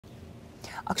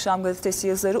Akşam Gazetesi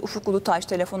yazarı Ufuk Ulutaş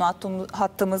telefon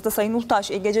hattımızda. Sayın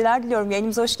Ulutaş, iyi geceler diliyorum.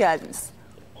 Yayınımıza hoş geldiniz.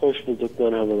 Hoş bulduk,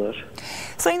 merhabalar.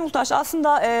 Sayın Ulutaş, aslında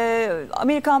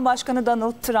Amerikan Başkanı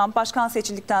Donald Trump başkan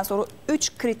seçildikten sonra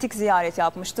 3 kritik ziyaret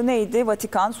yapmıştı. Neydi?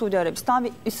 Vatikan, Suudi Arabistan ve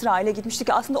İsrail'e gitmişti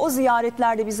ki aslında o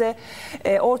ziyaretlerde bize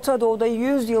Orta Doğu'da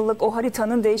 100 yıllık o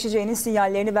haritanın değişeceğinin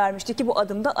sinyallerini vermişti ki bu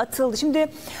adım da atıldı. Şimdi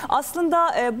aslında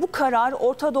bu karar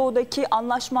Orta Doğu'daki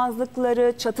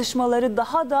anlaşmazlıkları, çatışmaları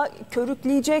daha da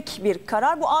körükleyecek bir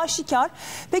karar. Bu aşikar.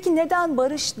 Peki neden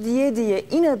barış diye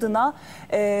inadına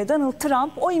Donald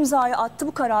Trump o imzayı attı,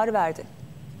 bu kararı verdi?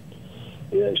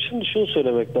 Şimdi şunu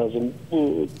söylemek lazım.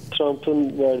 Bu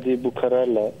Trump'ın verdiği bu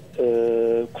kararla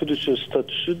Kudüs'ün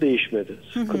statüsü değişmedi.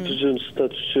 Kudüs'ün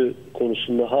statüsü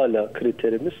konusunda hala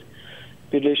kriterimiz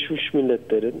Birleşmiş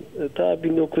Milletler'in ta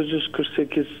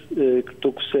 1948-49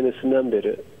 senesinden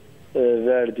beri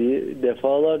verdiği,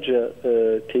 defalarca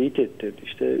teyit ettirdi.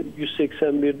 İşte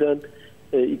 181'den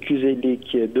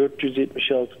 252'ye,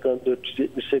 476'dan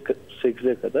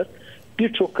 478'e kadar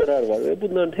birçok karar var ve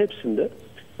bunların hepsinde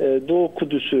Doğu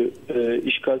Kudüs'ü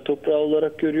işgal toprağı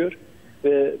olarak görüyor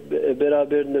ve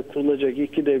beraberinde kurulacak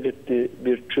iki devletli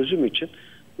bir çözüm için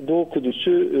Doğu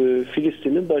Kudüs'ü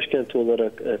Filistin'in başkenti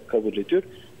olarak kabul ediyor.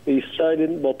 Ve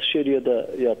İsrail'in Batı Şeria'da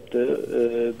yaptığı,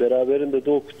 beraberinde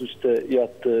Doğu Kudüs'te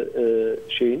yaptığı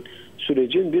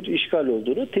sürecin bir işgal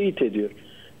olduğunu teyit ediyor.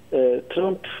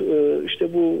 Trump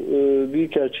işte bu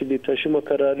büyükelçiliği taşıma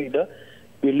kararıyla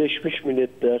Birleşmiş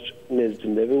Milletler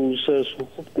nezdinde ve uluslararası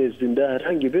hukuk nezdinde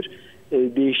herhangi bir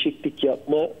değişiklik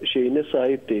yapma şeyine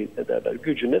sahip değil,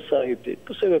 gücüne sahip değil.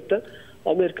 Bu sebepten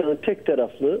Amerika'nın tek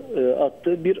taraflı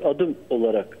attığı bir adım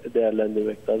olarak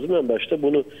değerlendirmek lazım. En başta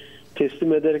bunu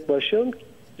teslim ederek başlayalım.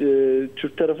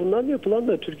 Türk tarafından yapılan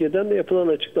da Türkiye'den de yapılan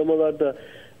açıklamalarda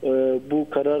bu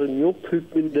kararın yok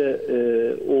hükmünde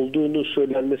olduğunu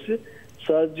söylenmesi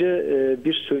sadece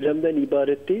bir söylemden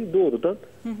ibaret değil, doğrudan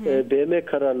BM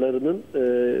kararlarının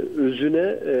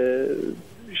özüne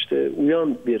işte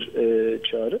uyan bir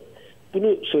çağrı.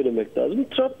 Bunu söylemek lazım.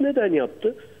 Trump neden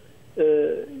yaptı?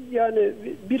 Yani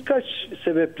birkaç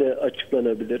sebeple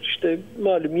açıklanabilir. İşte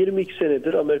malum 22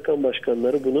 senedir Amerikan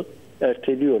başkanları bunu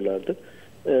erteliyorlardı.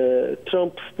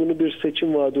 Trump bunu bir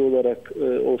seçim vaadi olarak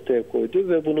ortaya koydu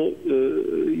ve bunu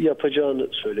yapacağını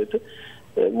söyledi.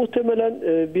 Muhtemelen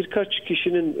birkaç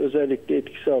kişinin özellikle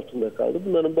etkisi altında kaldı.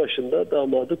 Bunların başında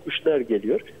damadı Kushner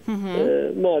geliyor.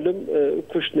 Malum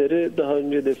Kushner'i daha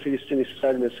önce de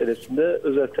Filistin-İsrail meselesinde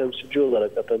özel temsilci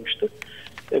olarak atamıştı.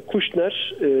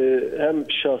 Kushner hem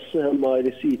şahsı hem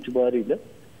ailesi itibariyle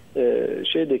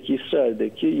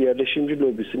İsrail'deki yerleşimci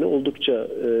lobisine oldukça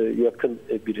yakın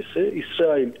birisi.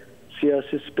 İsrail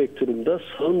siyasi spektrumda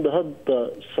sağın daha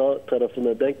da sağ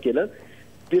tarafına denk gelen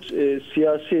bir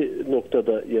siyasi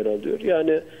noktada yer alıyor.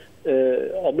 Yani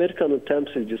Amerika'nın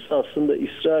temsilcisi aslında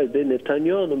İsrail'de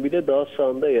Netanyahu'nun bile daha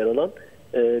sağında yer alan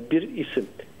bir isim.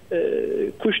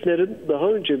 Kushner'in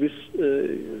daha önce biz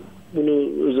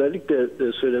bunu özellikle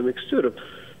söylemek istiyorum.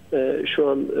 Şu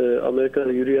an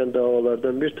Amerika'da yürüyen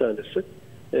davalardan bir tanesi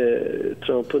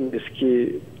Trump'ın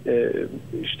eski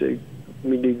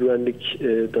Milli Güvenlik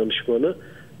Danışmanı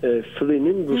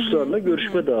Flynn'in Ruslarla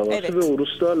görüşme davası ve o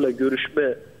Ruslarla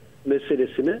görüşme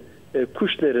meselesine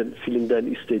Kushner'in Flynn'den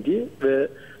istediği ve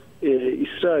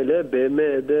İsrail'e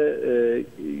BM'de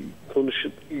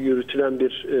yürütülen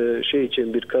bir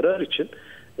bir karar için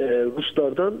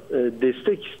Ruslardan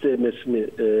destek istemesini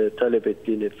talep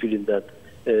ettiğini Flynn'den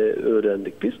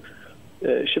öğrendik biz.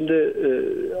 Şimdi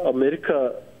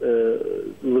Amerikalı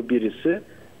birisi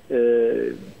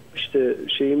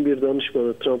bir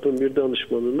danışmanı, Trump'ın bir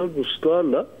danışmanını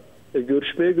Ruslarla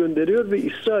görüşmeye gönderiyor ve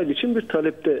İsrail için bir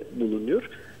talepte bulunuyor.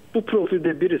 Bu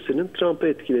profilde birisinin Trump'ı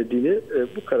etkilediğini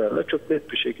bu kararla çok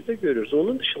net bir şekilde görüyoruz.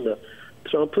 Onun dışında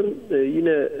Trump'ın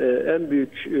yine en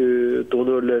büyük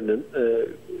donörlerinin,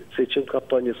 seçim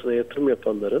kampanyasına yatırım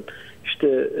yapanların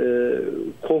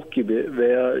Koch gibi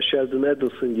veya Sheldon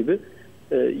Adelson gibi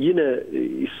yine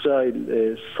İsrail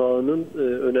sağının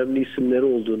önemli isimleri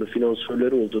olduğunu,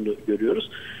 finansörleri olduğunu görüyoruz.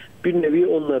 Bir nevi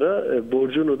onlara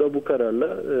borcunu da bu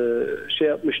kararla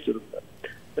yapmış durumda,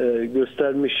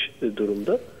 göstermiş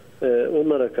durumda.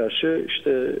 Onlara karşı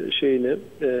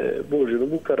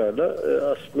borcunu bu kararla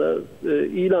aslında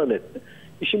ilan etti.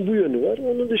 İşin bu yönü var.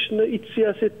 Onun dışında iç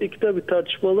siyasetteki tabii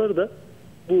tartışmalar da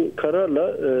bu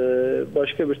kararla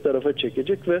başka bir tarafa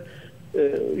çekecek ve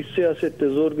iç siyasette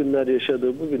zor günler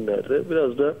yaşadığı bu günlerde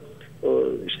biraz da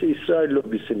İsrail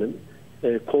lobisinin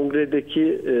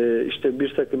kongredeki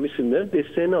bir takım isimler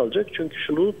desteğini alacak. Çünkü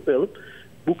şunu unutmayalım,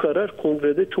 bu karar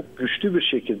kongrede çok güçlü bir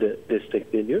şekilde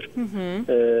destekleniyor.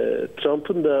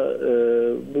 Trump'ın da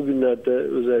bugünlerde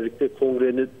özellikle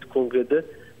kongrede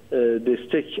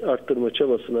destek arttırma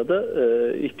çabasına da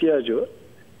ihtiyacı var.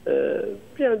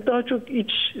 Yani daha çok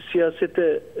iç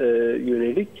siyasete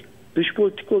yönelik, dış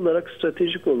politik olarak,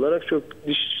 stratejik olarak çok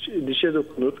dişe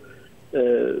dokunur,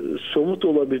 somut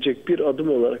olabilecek bir adım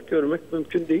olarak görmek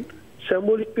mümkün değil.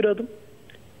 Sembolik bir adım.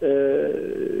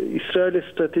 İsrail'e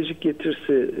stratejik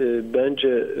getirisi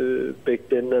bence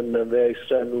beklenenden veya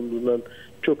İsrail'in umduğundan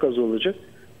çok az olacak.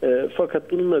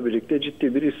 Fakat bununla birlikte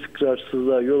ciddi bir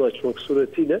istikrarsızlığa yol açmak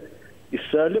suretiyle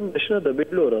İsrail'in başına da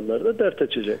belli oranlarda dert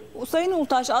açacak. Sayın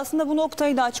Ulutaş, aslında bu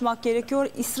noktayı da açmak gerekiyor.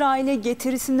 İsrail'e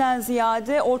getirisinden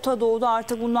ziyade Orta Doğu'da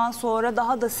artık bundan sonra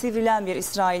daha da sivrilen bir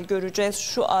İsrail göreceğiz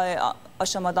şu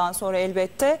aşamadan sonra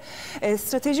elbette.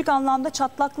 Stratejik anlamda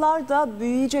çatlaklar da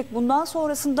büyüyecek. Bundan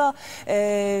sonrasında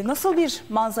nasıl bir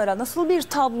manzara, nasıl bir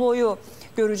tabloyu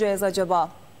göreceğiz acaba?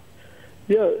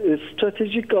 Ya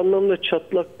stratejik anlamda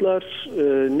çatlaklar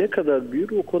ne kadar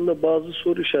büyür? O konuda bazı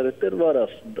soru işaretleri var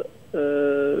aslında.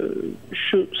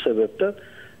 Şu sebepten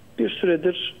bir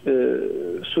süredir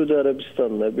Suudi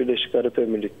Arabistan'la, Birleşik Arap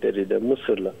Emirlikleri ile,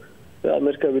 Mısır'la ve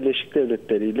Amerika Birleşik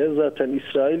Devletleri ile zaten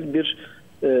İsrail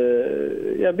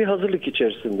bir hazırlık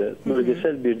içerisinde,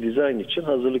 bölgesel bir dizayn için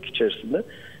hazırlık içerisinde.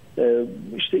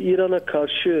 İşte İran'a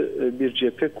karşı bir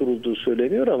cephe kurulduğu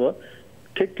söyleniyor ama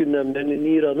tek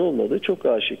gündemlerinin İran olmadığı çok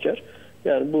aşikar.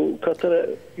 Yani bu Katar'a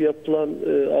yapılan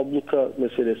abluka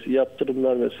meselesi,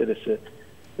 yaptırımlar meselesi,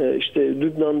 işte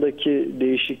Lübnan'daki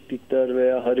değişiklikler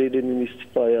veya Hariri'nin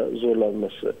istifaya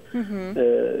zorlanması,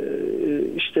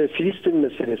 işte Filistin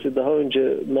meselesi, daha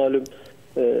önce malum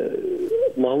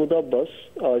Mahmud Abbas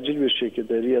acil bir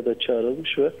şekilde Riyad'a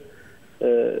çağrılmış ve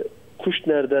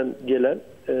Kuşner'den gelen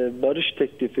barış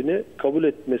teklifini kabul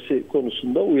etmesi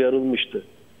konusunda uyarılmıştı.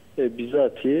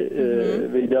 Bizatihi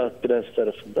Veliaht Prens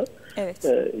tarafından. Evet.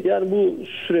 Yani bu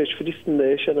süreç, Filistin'de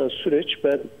yaşanan süreç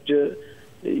bence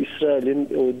İsrail'in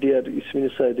o diğer ismini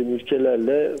saydığım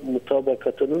ülkelerle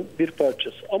mutabakatının bir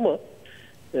parçası. Ama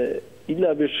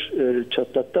illa bir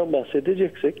çatlaktan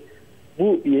bahsedeceksek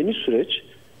bu yeni süreç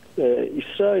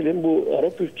İsrail'in bu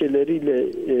Arap ülkeleriyle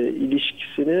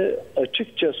ilişkisini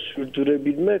açıkça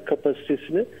sürdürebilme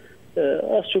kapasitesini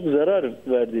az çok zarar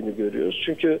verdiğini görüyoruz.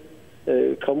 Çünkü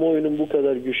kamuoyunun bu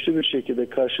kadar güçlü bir şekilde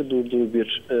karşı durduğu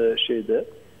bir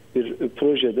bir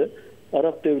projede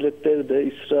Arap devletleri de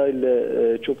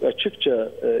İsrail'le çok açıkça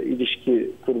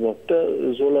ilişki kurmakta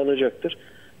zorlanacaktır.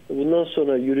 Bundan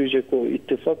sonra yürüyecek o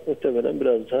ittifak muhtemelen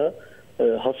biraz daha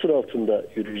hasır altında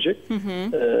yürüyecek.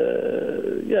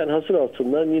 Yani hasır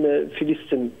altından yine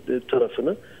Filistin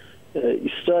tarafını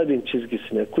İsrail'in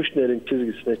çizgisine, Kuşner'in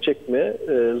çizgisine çekmeye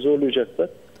zorlayacaklar.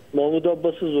 Mahmud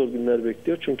Abbas'ı zor günler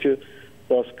bekliyor. Çünkü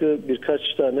baskı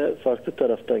birkaç tane farklı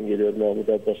taraftan geliyor Mahmud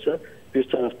Abbas'a. Bir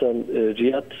taraftan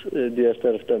Riyad, diğer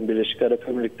taraftan Birleşik Arap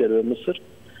Emirlikleri ve Mısır,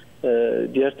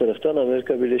 diğer taraftan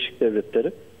Amerika Birleşik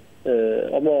Devletleri.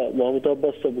 Ama Mahmud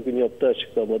Abbas da bugün yaptığı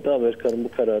açıklamada Amerika'nın bu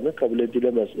kararını kabul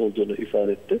edilemez olduğunu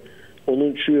ifade etti.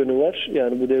 Onun şu yönü var,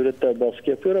 yani bu devletler baskı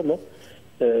yapıyor ama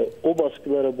o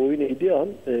baskılara boyun eğdiği an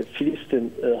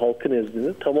Filistin halkı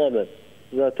nezdinde tamamen,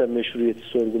 zaten meşruiyeti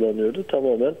sorgulanıyordu,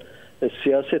 tamamen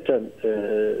siyaseten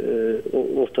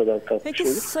ortadan kalkmış Peki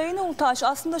olur. Sayın Ulutaş,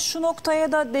 aslında şu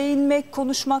noktaya da değinmek,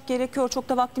 konuşmak gerekiyor. Çok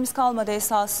da vaktimiz kalmadı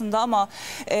esasında ama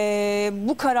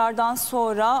bu karardan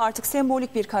sonra artık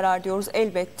sembolik bir karar diyoruz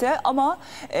elbette ama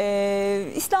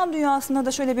İslam dünyasında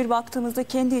da şöyle bir baktığımızda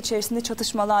kendi içerisinde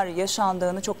çatışmalar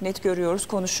yaşandığını çok net görüyoruz,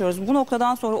 konuşuyoruz. Bu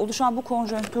noktadan sonra oluşan bu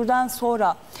konjonktürden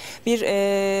sonra bir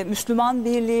Müslüman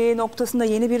birliği noktasında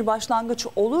yeni bir başlangıç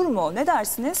olur mu? Ne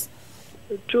dersiniz?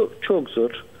 Çok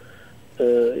zor.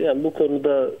 Yani bu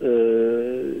konuda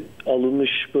alınmış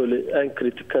böyle en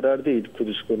kritik karar değil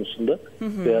Kudüs konusunda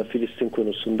veya Filistin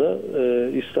konusunda.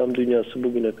 İslam dünyası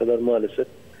bugüne kadar maalesef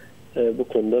bu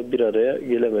konuda bir araya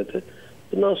gelemedi.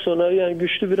 Bundan sonra yani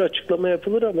güçlü bir açıklama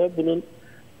yapılır ama bunun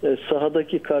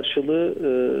sahadaki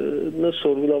karşılığını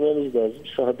sorgulamamız lazım.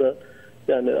 Sahada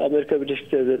yani Amerika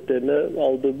Birleşik Devletleri'ne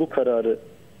aldığı bu kararı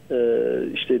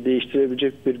işte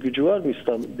değiştirebilecek bir gücü var mı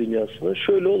İslam dünyasına?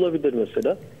 Şöyle olabilir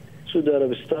mesela. Suudi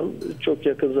Arabistan çok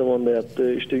yakın zamanda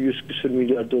yaptığı işte 100 küsür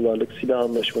milyar dolarlık silah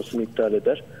anlaşmasını iptal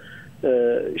eder.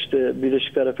 İşte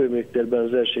Birleşik Arap Emirlikleri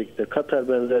benzer şekilde, Katar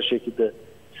benzer şekilde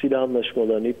silah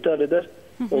anlaşmalarını iptal eder.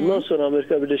 Ondan sonra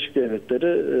Amerika Birleşik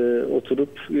Devletleri oturup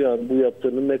yani bu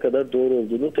yaptığının ne kadar doğru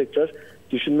olduğunu tekrar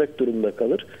düşünmek durumunda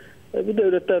kalır. Bu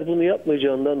devletler bunu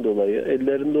yapmayacağından dolayı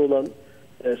ellerinde olan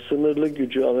sınırlı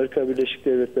gücü Amerika Birleşik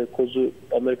Devletleri kozu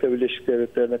Amerika Birleşik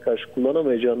Devletleri'ne karşı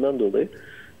kullanamayacağından dolayı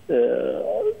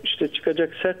işte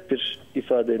çıkacak sert bir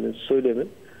ifadenin, söylemin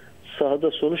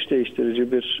sahada sonuç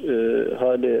değiştirici bir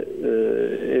hale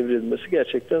evrilmesi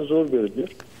gerçekten zor görünüyor.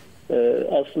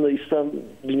 Aslında İslam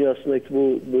dünyasındaki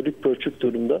bu bölük pörçük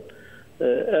durumda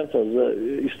en fazla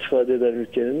istifade eden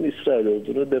ülkenin İsrail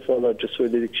olduğunu defalarca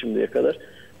söyledik şimdiye kadar.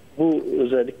 Bu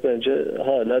özellik bence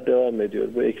hala devam ediyor.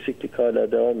 Bu eksiklik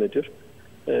hala devam ediyor.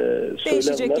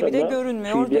 Değişecek gibi de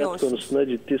görünmüyor diyorsunuz. Konusunda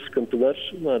ciddi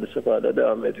sıkıntılar maalesef hala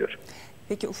devam ediyor.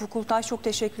 Peki Ufuk Ulutaş, çok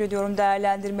teşekkür ediyorum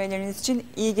değerlendirmeleriniz için.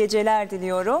 İyi geceler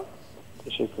diliyorum.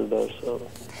 Teşekkürler, sağ olun.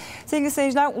 Sevgili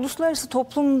seyirciler, uluslararası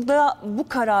toplumda bu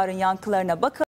kararın yankılarına bakalım.